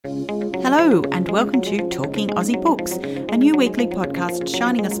Hello and welcome to Talking Aussie Books, a new weekly podcast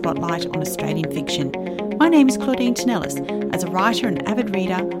shining a spotlight on Australian fiction. My name is Claudine Tinellis. As a writer and avid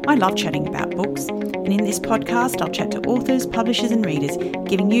reader, I love chatting about books. And in this podcast, I'll chat to authors, publishers and readers,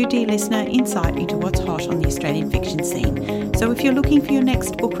 giving you, dear listener, insight into what's hot on the Australian fiction scene. So if you're looking for your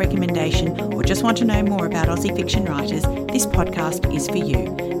next book recommendation or just want to know more about Aussie fiction writers, this podcast is for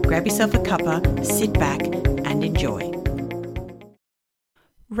you. Grab yourself a cuppa, sit back and enjoy.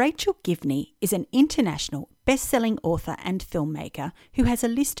 Rachel Givney is an international best-selling author and filmmaker who has a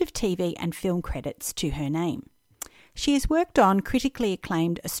list of TV and film credits to her name. She has worked on critically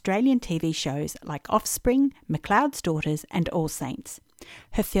acclaimed Australian TV shows like Offspring, McLeod's Daughters and All Saints.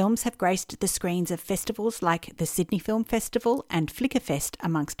 Her films have graced the screens of festivals like the Sydney Film Festival and Flickerfest,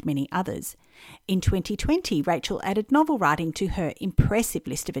 amongst many others. In 2020, Rachel added novel writing to her impressive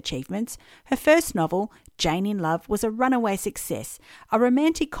list of achievements. Her first novel, Jane in Love, was a runaway success. A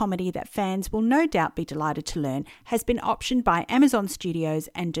romantic comedy that fans will no doubt be delighted to learn has been optioned by Amazon Studios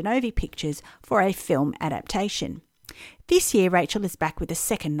and Denovi Pictures for a film adaptation. This year, Rachel is back with a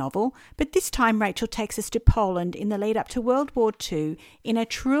second novel, but this time Rachel takes us to Poland in the lead up to World War II in a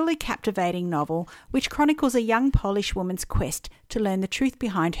truly captivating novel which chronicles a young Polish woman's quest to learn the truth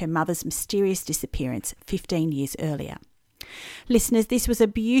behind her mother's mysterious disappearance 15 years earlier. Listeners, this was a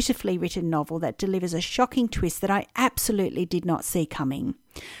beautifully written novel that delivers a shocking twist that I absolutely did not see coming.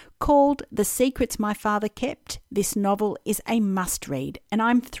 Called The Secrets My Father Kept, this novel is a must-read, and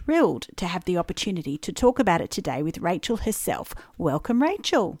I'm thrilled to have the opportunity to talk about it today with Rachel herself. Welcome,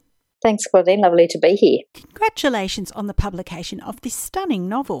 Rachel. Thanks, Claudine. Lovely to be here. Congratulations on the publication of this stunning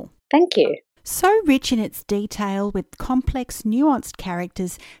novel. Thank you. So rich in its detail, with complex, nuanced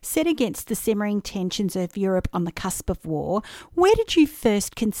characters set against the simmering tensions of Europe on the cusp of war, where did you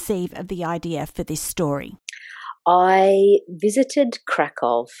first conceive of the idea for this story? I visited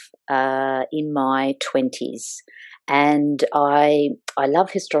Krakow in my 20s, and I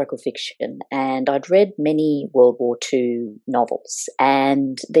love historical fiction, and I'd read many World War II novels,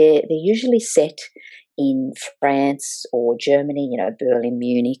 and they're usually set in France or Germany, Berlin,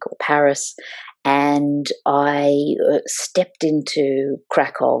 Munich or Paris. And I stepped into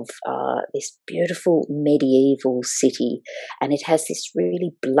Krakow, this beautiful medieval city, and it has this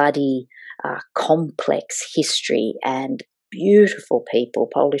really bloody, complex history and beautiful people.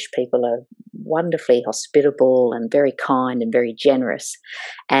 Polish people are wonderfully hospitable and very kind and very generous.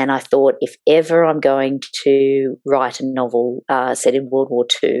 And I thought, if ever I'm going to write a novel set in World War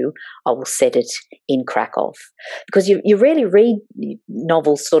II, I will set it in Krakow. Because you rarely read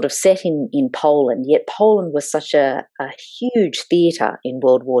novels sort of set in Poland, yet Poland was such a huge theatre in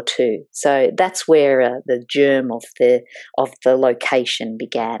World War II. So that's where the germ of the location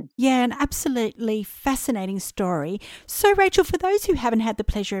began. Yeah, an absolutely fascinating story. So Rachel, for those who haven't had the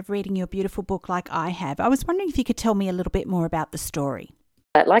pleasure of reading your beautiful book like I have, I was wondering if you could tell me a little bit more about the story.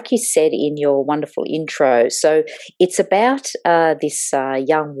 Like you said in your wonderful intro, so it's about this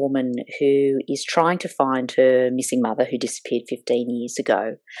young woman who is trying to find her missing mother who disappeared 15 years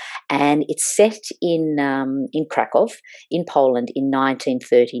ago. And it's set in Krakow, in Poland, in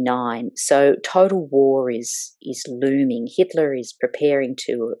 1939. So total war is looming. Hitler is preparing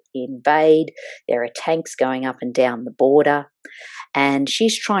to invade. There are tanks going up and down the border. And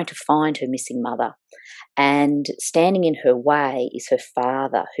she's trying to find her missing mother. And standing in her way is her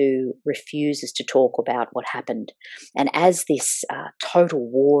father, who refuses to talk about what happened. And as this total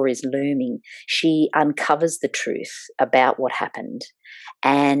war is looming, she uncovers the truth about what happened.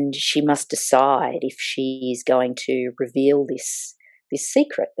 And she must decide if she is going to reveal this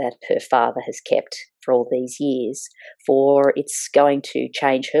secret that her father has kept for all these years, for it's going to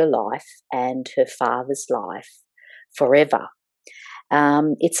change her life and her father's life forever.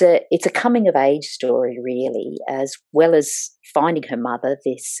 It's a coming of age story, really, as well as finding her mother.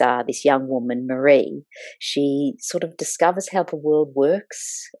 This young woman, Marie, she sort of discovers how the world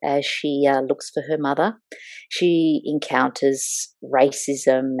works as she looks for her mother. She encounters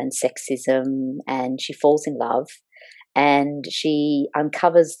racism and sexism, and she falls in love. And she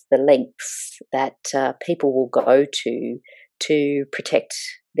uncovers the lengths that people will go to protect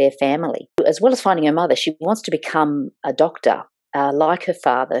their family. As well as finding her mother, she wants to become a doctor. Like her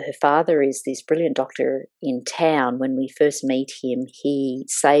father is this brilliant doctor in town. When we first meet him, he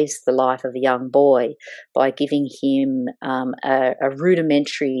saves the life of a young boy by giving him a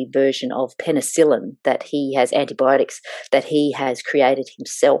rudimentary version of penicillin that he has, antibiotics that he has created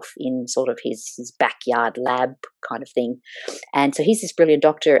himself in sort of his backyard lab kind of thing. And so he's this brilliant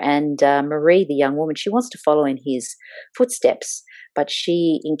doctor, and Marie, the young woman, she wants to follow in his footsteps, but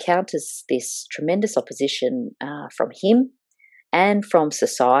she encounters this tremendous opposition from him and from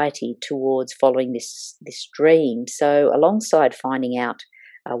society towards following this dream. So, alongside finding out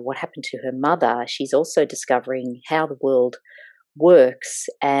what happened to her mother, she's also discovering how the world works,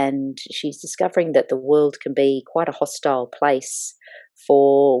 and she's discovering that the world can be quite a hostile place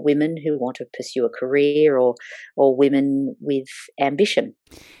for women who want to pursue a career, or women with ambition.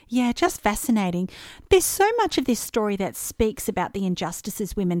 Yeah, just fascinating. There's so much of this story that speaks about the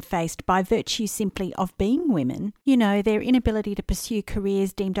injustices women faced by virtue simply of being women. You know, their inability to pursue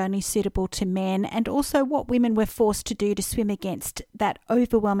careers deemed only suitable to men, and also what women were forced to do to swim against that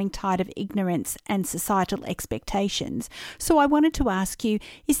overwhelming tide of ignorance and societal expectations. So I wanted to ask you,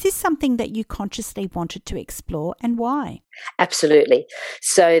 is this something that you consciously wanted to explore, and why? Absolutely.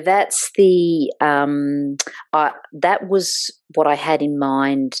 So that's that was what I had in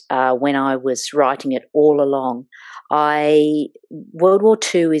mind when I was writing it all along. World War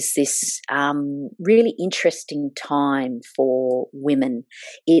II is this really interesting time for women.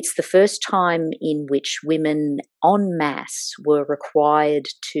 It's the first time in which women en masse were required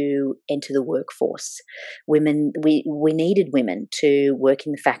to enter the workforce. We needed women to work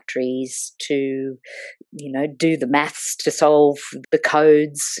in the factories, to do the maths, to solve the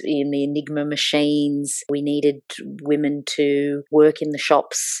codes in the Enigma machines. We needed women to work in the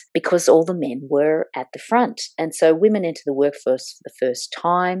shops because all the men were at the front. And so women enter the workforce for the first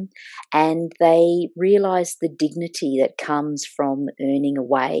time, and they realise the dignity that comes from earning a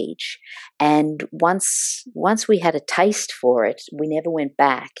wage. And once we had a taste for it, we never went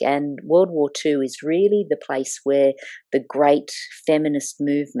back. And World War II is really the place where the great feminist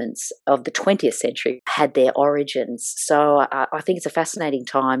movements of the 20th century had their origins. So I think it's a fascinating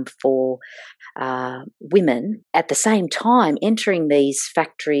time for women, at the same time entering these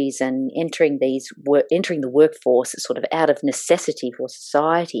factories and entering the workforce sort of out of necessity for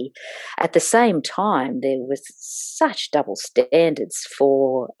society. At the same time, there was such double standards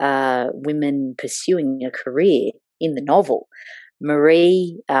for women pursuing a career in the novel.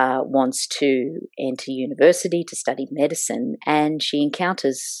 Marie wants to enter university to study medicine, and she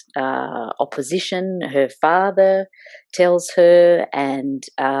encounters opposition. Her father tells her, and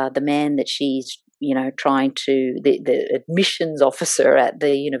the man that she's the admissions officer at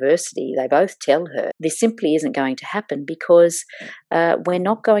the university, they both tell her this simply isn't going to happen, because we're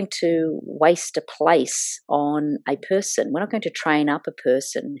not going to waste a place on a person. We're not going to train up a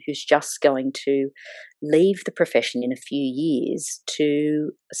person who's just going to leave the profession in a few years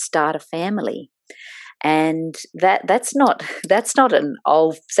to start a family. And that's not an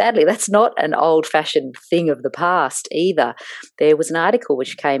old-fashioned thing of the past either. There was an article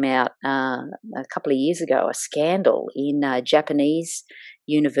which came out a couple of years ago, a scandal in Japanese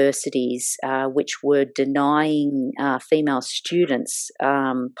universities which were denying female students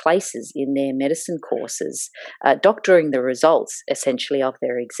places in their medicine courses, doctoring the results essentially of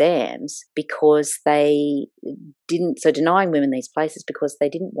their exams, because they denying women these places because they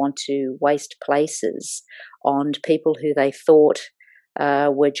didn't want to waste places on people who they thought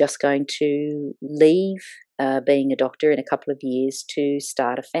were just going to leave being a doctor in a couple of years to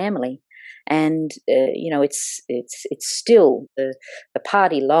start a family. And it's still the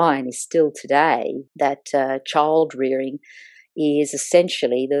party line is still today that child rearing is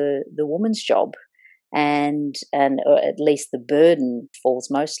essentially the woman's job, and or at least the burden falls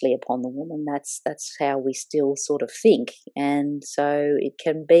mostly upon the woman. That's how we still sort of think, and so it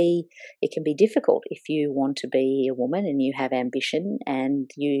can be difficult if you want to be a woman and you have ambition and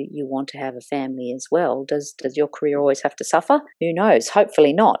you want to have a family as well. Does your career always have to suffer? Who knows?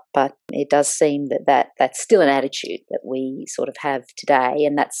 Hopefully not, but it does seem that's still an attitude that we sort of have today,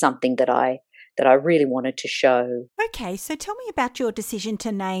 and that's something that I really wanted to show. Okay, so tell me about your decision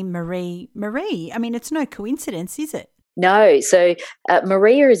to name Marie Marie. I mean, it's no coincidence, is it? No. So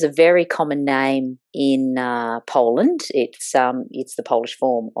Maria is a very common name in Poland. It's the Polish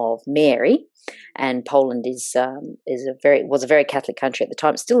form of Mary, and Poland was a very Catholic country at the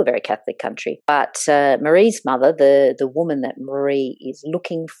time. It's still a very Catholic country. But Marie's mother, the woman that Marie is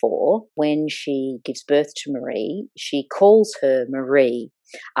looking for, when she gives birth to Marie, she calls her Marie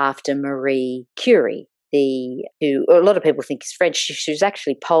after Marie Curie, who a lot of people think is French. She was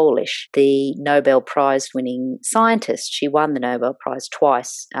actually Polish, the Nobel Prize winning scientist. She won the Nobel Prize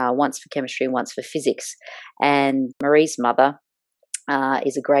twice, once for chemistry and once for physics. And Marie's mother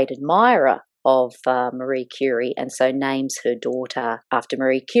is a great admirer of Marie Curie, and so names her daughter after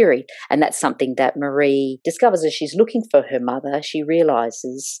Marie Curie. And that's something that Marie discovers as she's looking for her mother. She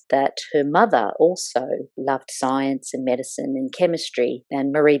realises that her mother also loved science and medicine and chemistry,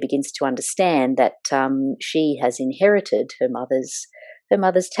 and Marie begins to understand that she has inherited her mother's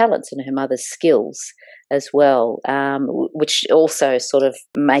talents and her mother's skills. as well, which also sort of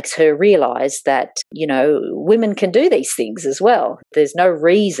makes her realise that, women can do these things as well. There's no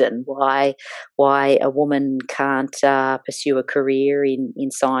reason why a woman can't pursue a career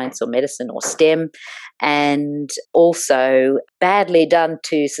in science or medicine or STEM, and also badly done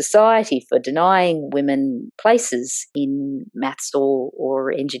to society for denying women places in maths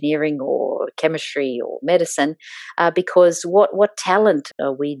or engineering or chemistry or medicine, because what talent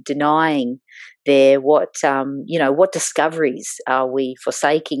are we denying there? What discoveries are we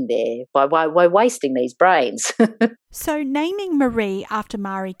forsaking there by wasting these brains? So naming Marie after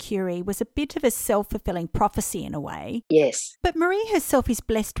Marie Curie was a bit of a self-fulfilling prophecy in a way. Yes. But Marie herself is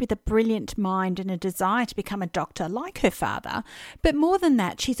blessed with a brilliant mind and a desire to become a doctor like her father. But more than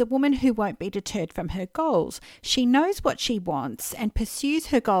that, she's a woman who won't be deterred from her goals. She knows what she wants and pursues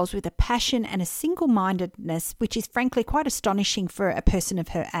her goals with a passion and a single-mindedness, which is frankly quite astonishing for a person of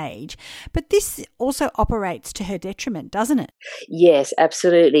her age. But this also operates to her detriment, doesn't it? Yes,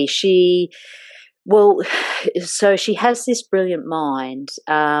 absolutely. So she has this brilliant mind,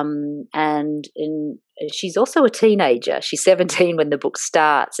 and she's also a teenager. She's 17 when the book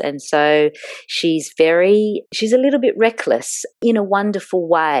starts, and so she's a little bit reckless in a wonderful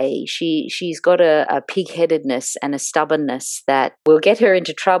way. She's got a pig-headedness and a stubbornness that will get her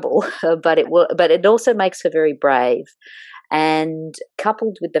into trouble, but it also makes her very brave. And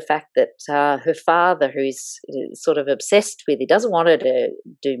coupled with the fact that her father, who's sort of obsessed with, he doesn't want her to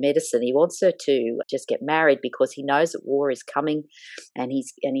do medicine. He wants her to just get married because he knows that war is coming, and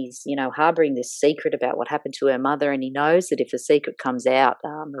he's harboring this secret about what happened to her mother. And he knows that if the secret comes out,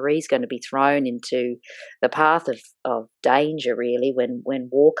 Marie's going to be thrown into the path of danger. Really, when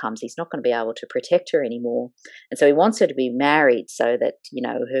war comes, he's not going to be able to protect her anymore. And so he wants her to be married so that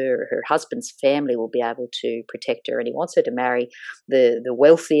her husband's family will be able to protect her, and he wants her to marry the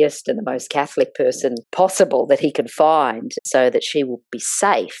wealthiest and the most Catholic person possible that he can find so that she will be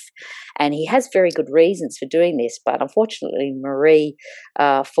safe. And he has very good reasons for doing this, but unfortunately Marie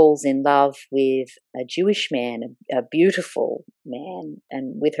falls in love with a Jewish man, a beautiful man,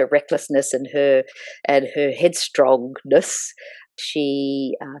 and with her recklessness and her headstrongness,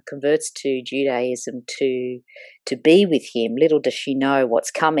 she converts to Judaism to be with him. Little does she know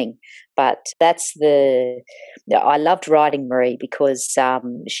what's coming. But I loved writing Marie because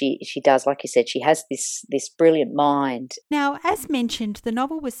she does, like you said, she has this brilliant mind. Now, as mentioned, the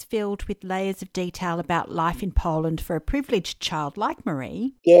novel was filled with layers of detail about life in Poland for a privileged child like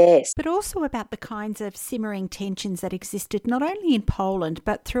Marie. Yes. But also about the kinds of simmering tensions that existed not only in Poland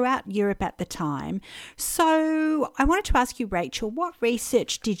but throughout Europe at the time. So I wanted to ask you, Rachel, what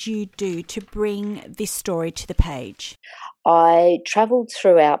research did you do to bring this story to the page? I travelled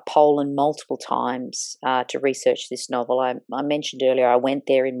throughout Poland multiple times to research this novel. I mentioned earlier I went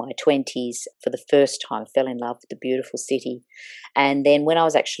there in my 20s for the first time, fell in love with the beautiful city. And then when I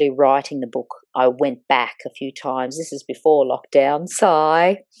was actually writing the book, I went back a few times. This is before lockdown,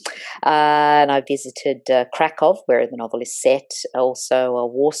 sigh. And I visited Krakow, where the novel is set, also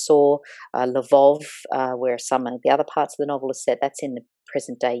Warsaw, Lvov, where some of the other parts of the novel is set. That's in the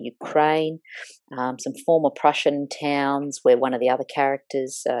present-day Ukraine, some former Prussian towns where one of the other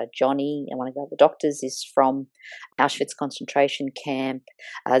characters, Johnny, and one of the other doctors, is from Auschwitz concentration camp,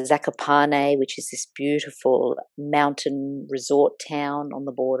 Zakopane, which is this beautiful mountain resort town on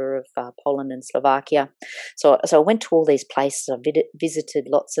the border of Poland and Slovakia. So I went to all these places. I visited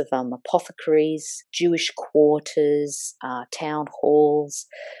lots of apothecaries, Jewish quarters, town halls,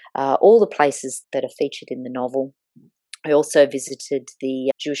 all the places that are featured in the novel. I also visited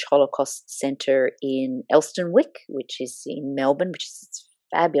the Jewish Holocaust Centre in Elsternwick, which is in Melbourne, which is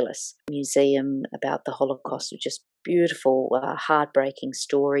a fabulous museum about the Holocaust with just beautiful, heartbreaking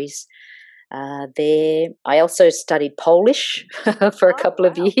stories. There, I also studied Polish for a couple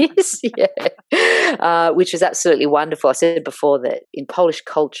of years, which was absolutely wonderful. I said before that in Polish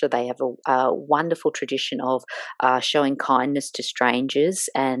culture they have a wonderful tradition of showing kindness to strangers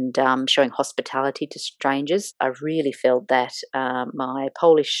and showing hospitality to strangers. I really felt that my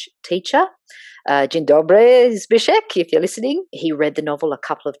Polish teacher, Dzień dobry, Zbyszek, if you're listening, he read the novel a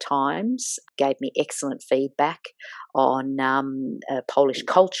couple of times, gave me excellent feedback on Polish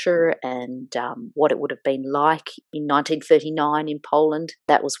culture and what it would have been like in 1939 in Poland.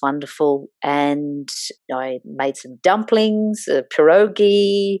 That was wonderful. And I made some dumplings,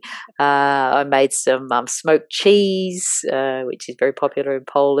 pierogi. I made some smoked cheese, which is very popular in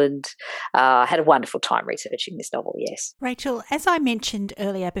Poland. I had a wonderful time researching this novel, yes. Rachel, as I mentioned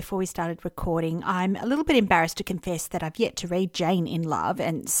earlier before we started recording, I'm a little bit embarrassed to confess that I've yet to read Jane in Love,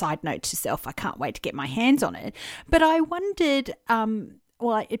 and side note to self, I can't wait to get my hands on it. But I wondered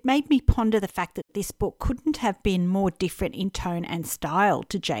Well, it made me ponder the fact that this book couldn't have been more different in tone and style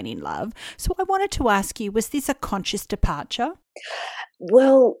to Jane in Love. So I wanted to ask you, was this a conscious departure?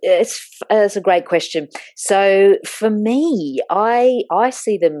 Well, it's a great question. So for me, I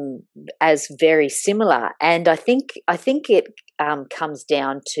see them as very similar, and I think it comes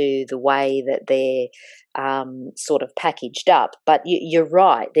down to the way that they're sort of packaged up. But you're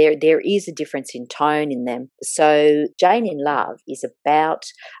right, there is a difference in tone in them. So Jane in Love is about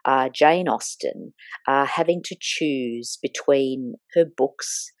Jane Austen having to choose between her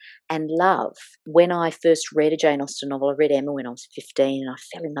books and love. When I first read a Jane Austen novel, I read Emma when I was 15, and I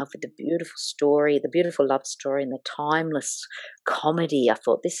fell in love with the beautiful story, the beautiful love story, and the timeless comedy. I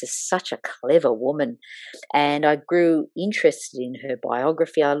thought, this is such a clever woman. And I grew interested in her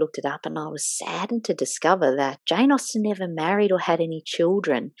biography. I looked it up, and I was saddened to discover that Jane Austen never married or had any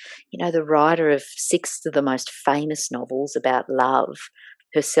children. You know, the writer of 6 of the most famous novels about love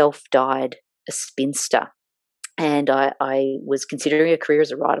herself died a spinster. And I was considering a career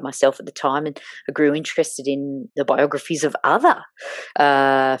as a writer myself at the time, and I grew interested in the biographies of other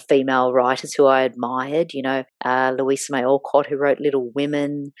female writers who I admired, Louisa May Alcott, who wrote Little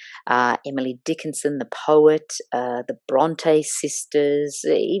Women, Emily Dickinson, the poet, the Bronte sisters,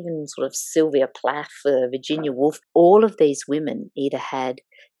 even sort of Sylvia Plath, Virginia Woolf. All of these women either had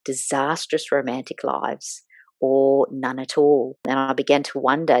disastrous romantic lives or none at all. And I began to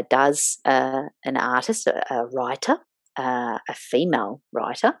wonder, does an artist, a writer, a female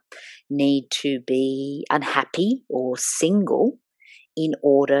writer, need to be unhappy or single in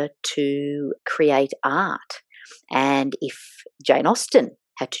order to create art? And if Jane Austen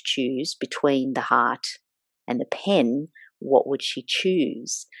had to choose between the heart and the pen, what would she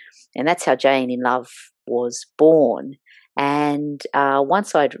choose? And that's how Jane in Love was born. And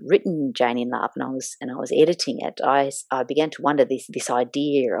once I'd written Jane in Love and I was editing it, I began to wonder this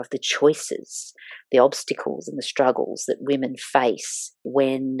idea of the choices, the obstacles and the struggles that women face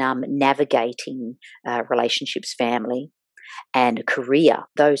when navigating relationships, family, and a career.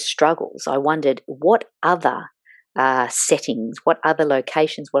 Those struggles. I wondered what other settings, what other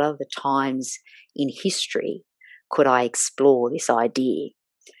locations, what other times in history could I explore this idea?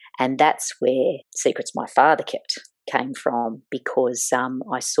 And that's where Secrets My Father Kept came from, because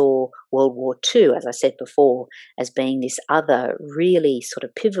I saw World War II, as I said before, as being this other really sort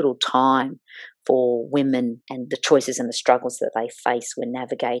of pivotal time for women and the choices and the struggles that they face when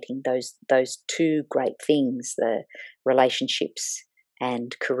navigating those two great things, the relationships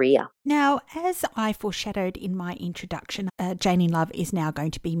and career. Now, as I foreshadowed in my introduction, Jane in Love is now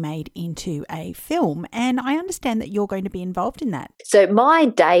going to be made into a film, and I understand that you're going to be involved in that. So my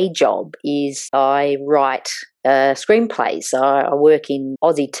day job is I write screenplays. I work in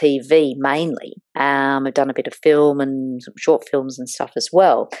Aussie TV mainly. I've done a bit of film and some short films and stuff as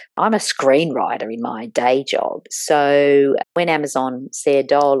well. I'm a screenwriter in my day job. So when Amazon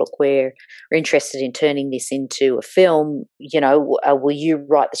said, "Oh, look, we're interested in turning this into a film, will you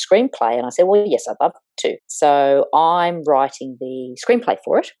write the screenplay?" And I said, "Well, yes, I'd love to." So I'm writing the screenplay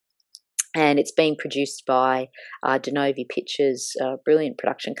for it. And it's being produced by Denovi Pictures, a brilliant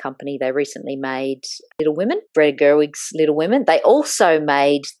production company. They recently made Little Women, Greta Gerwig's Little Women. They also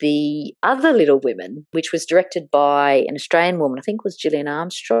made the other Little Women, which was directed by an Australian woman, I think it was Gillian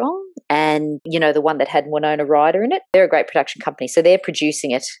Armstrong, and, the one that had Winona Ryder in it. They're a great production company. So they're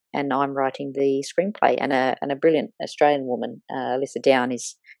producing it, and I'm writing the screenplay. And a brilliant Australian woman, Alyssa Down,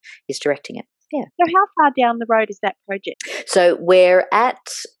 is directing it. Yeah. So how far down the road is that project? So we're at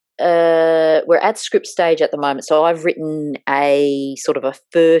script stage at the moment. So I've written a sort of a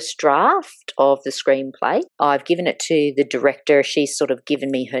first draft of the screenplay. I've given it to the director. She's sort of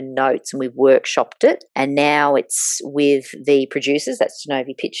given me her notes and we've workshopped it. And now it's with the producers, that's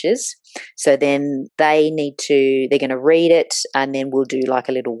Denovi Pictures. So then they're going to read it, and then we'll do like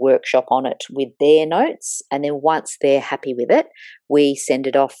a little workshop on it with their notes. And then once they're happy with it, we send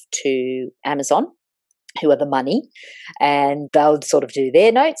it off to Amazon, who are the money, and they'll sort of do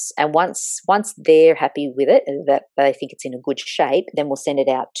their notes. And once they're happy with it, that they think it's in a good shape, then we'll send it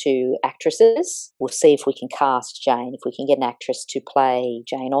out to actresses. We'll see if we can cast Jane, if we can get an actress to play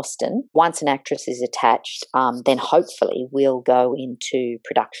Jane Austen. Once an actress is attached, then hopefully we'll go into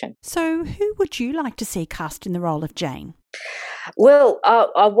production. So who would you like to see cast in the role of Jane? Well,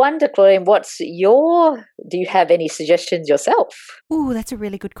 I wonder, Claudine, do you have any suggestions yourself? Oh, that's a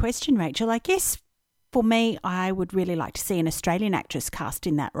really good question, Rachel. I guess for me, I would really like to see an Australian actress cast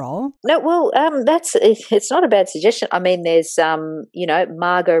in that role. No, well, it's not a bad suggestion. I mean, there's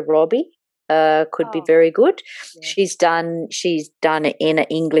Margot Robbie could be very good. Yeah. She's done in an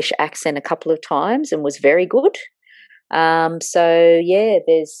English accent a couple of times and was very good. So yeah,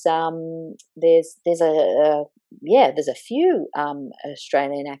 there's a few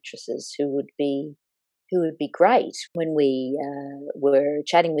Australian actresses who would be great. When we were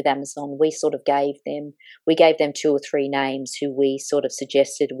chatting with Amazon, we gave them 2 or 3 names who we sort of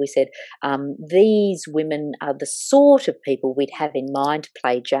suggested. We said, these women are the sort of people we'd have in mind to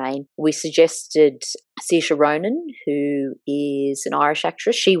play Jane. We suggested Saoirse Ronan, who is an Irish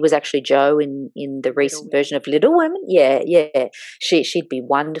actress. She was actually Jo in the recent version of Little Women. Yeah. She'd be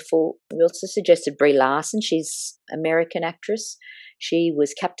wonderful. We also suggested Brie Larson. She's an American actress. She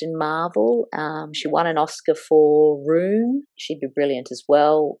was Captain Marvel. She won an Oscar for Room. She'd be brilliant as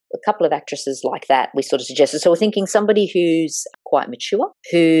well. A couple of actresses like that we sort of suggested. So we're thinking somebody who's quite mature,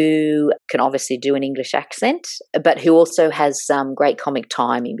 who can obviously do an English accent, but who also has some great comic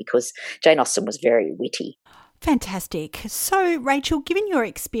timing, because Jane Austen was very witty. Fantastic. So, Rachel, given your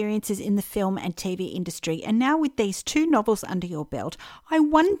experiences in the film and TV industry, and now with these 2 novels under your belt, I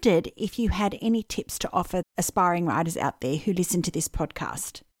wondered if you had any tips to offer aspiring writers out there who listen to this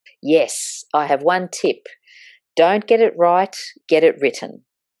podcast. Yes, I have one tip. Don't get it right, get it written.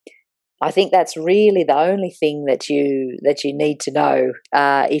 I think that's really the only thing that you need to know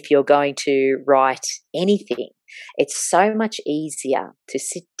if you're going to write anything. It's so much easier to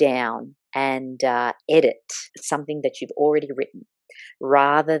sit down and edit something that you've already written,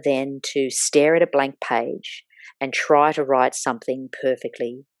 rather than to stare at a blank page and try to write something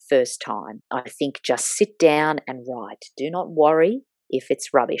perfectly first time. I think just sit down and write. Do not worry if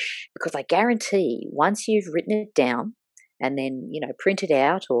it's rubbish, because I guarantee once you've written it down and then, print it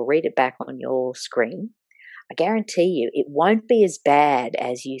out or read it back on your screen, I guarantee you it won't be as bad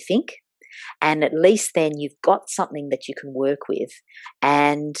as you think. And at least then you've got something that you can work with.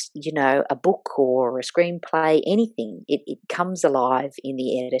 And, a book or a screenplay, anything, it comes alive in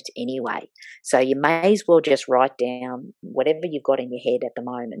the edit anyway. So you may as well just write down whatever you've got in your head at the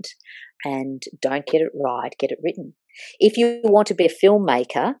moment, and don't get it right, get it written. If you want to be a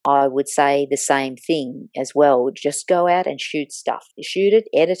filmmaker, I would say the same thing as well. Just go out and shoot stuff. Shoot it,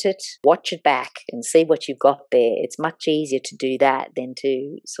 edit it, watch it back and see what you've got there. It's much easier to do that than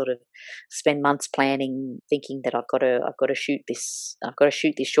to sort of spend months planning, thinking that I've got to shoot this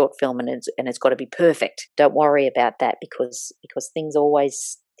short film and it's got to be perfect. Don't worry about that, because things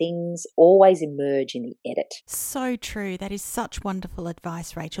always emerge in the edit. So true. That is such wonderful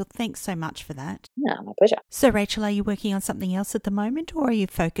advice, Rachel. Thanks so much for that. No, my pleasure. So, Rachel, are you working on something else at the moment, or are you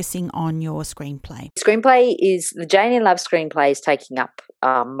focusing on your screenplay? The Jane in Love screenplay is taking up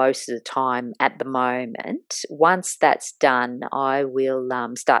most of the time at the moment. Once that's done, I will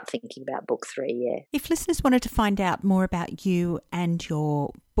start thinking about book 3, yeah. If listeners wanted to find out more about you and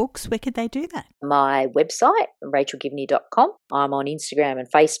your books, where could they do that? My website, rachelgivney.com. I'm on Instagram and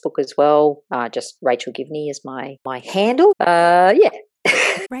Facebook as well. Just Rachel Givney is my handle. Yeah.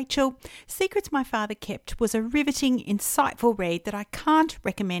 Rachel, Secrets My Father Kept was a riveting, insightful read that I can't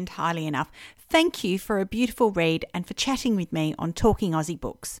recommend highly enough. Thank you for a beautiful read and for chatting with me on Talking Aussie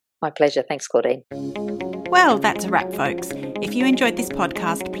Books. My pleasure. Thanks, Claudine. Well, that's a wrap, folks. If you enjoyed this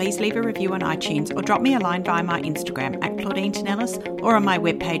podcast, please leave a review on iTunes or drop me a line via my Instagram at Claudine Tinellis or on my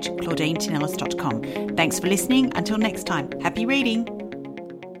webpage, claudinetинellis.com. Thanks for listening. Until next time, happy reading.